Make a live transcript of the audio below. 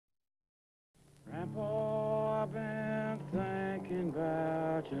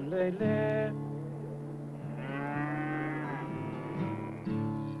about you lately?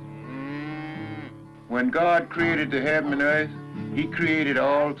 When God created the heaven and earth, he created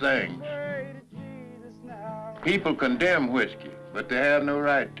all things. People condemn whiskey, but they have no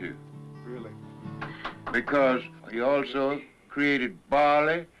right to. Really? Because he also created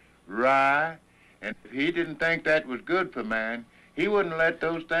barley, rye, and if he didn't think that was good for man, he wouldn't let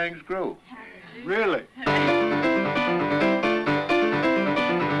those things grow. Really?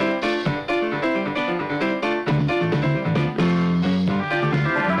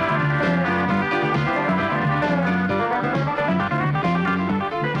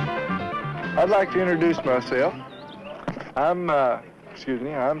 I'd like to introduce myself. I'm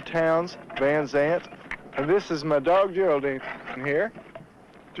Towns Van Zant, and this is my dog Geraldine here.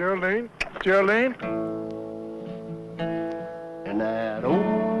 Geraldine. And that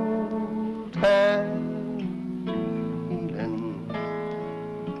old time feeling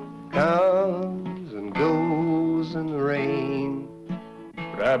comes and goes in the rain.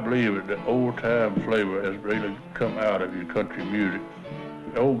 But I believe that the old-time flavor has really come out of your country music.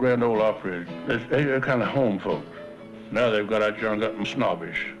 The old Grand Ole Opry, they're kind of home folks. Now they've got out there and gotten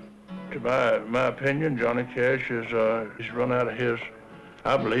snobbish. To my opinion, Johnny Cash he's run out of his.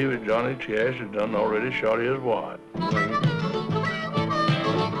 I believe that Johnny Cash has done already shot his wad.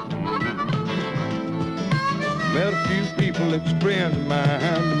 Met a few people that's friends of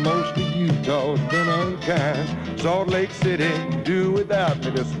mine, but most of Utah's been unkind. Salt Lake City, do without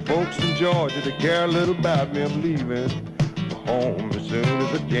me. There's some folks in Georgia that care a little about me. I'm leaving for home as soon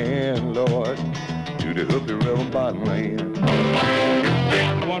as I can, Lord, to the Hoopy River bottom land.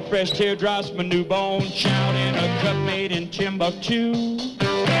 I want fresh teardrops from a newborn child in a cup made in Timbuktu.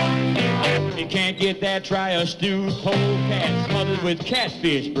 If you can't get that, try a stewed polecat smothered with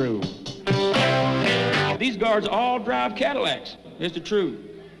catfish brew. These guards all drive Cadillacs. It's the truth.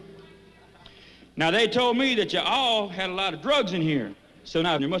 Now, they told me that you all had a lot of drugs in here. So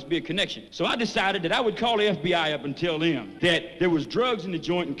now there must be a connection. So I decided that I would call the FBI up and tell them that there was drugs in the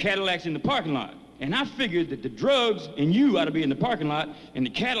joint and Cadillacs in the parking lot. And I figured that the drugs and you ought to be in the parking lot and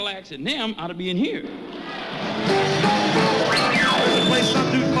the Cadillacs and them ought to be in here. There's a place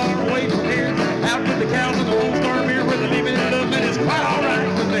not too far away from here, out with the cows and the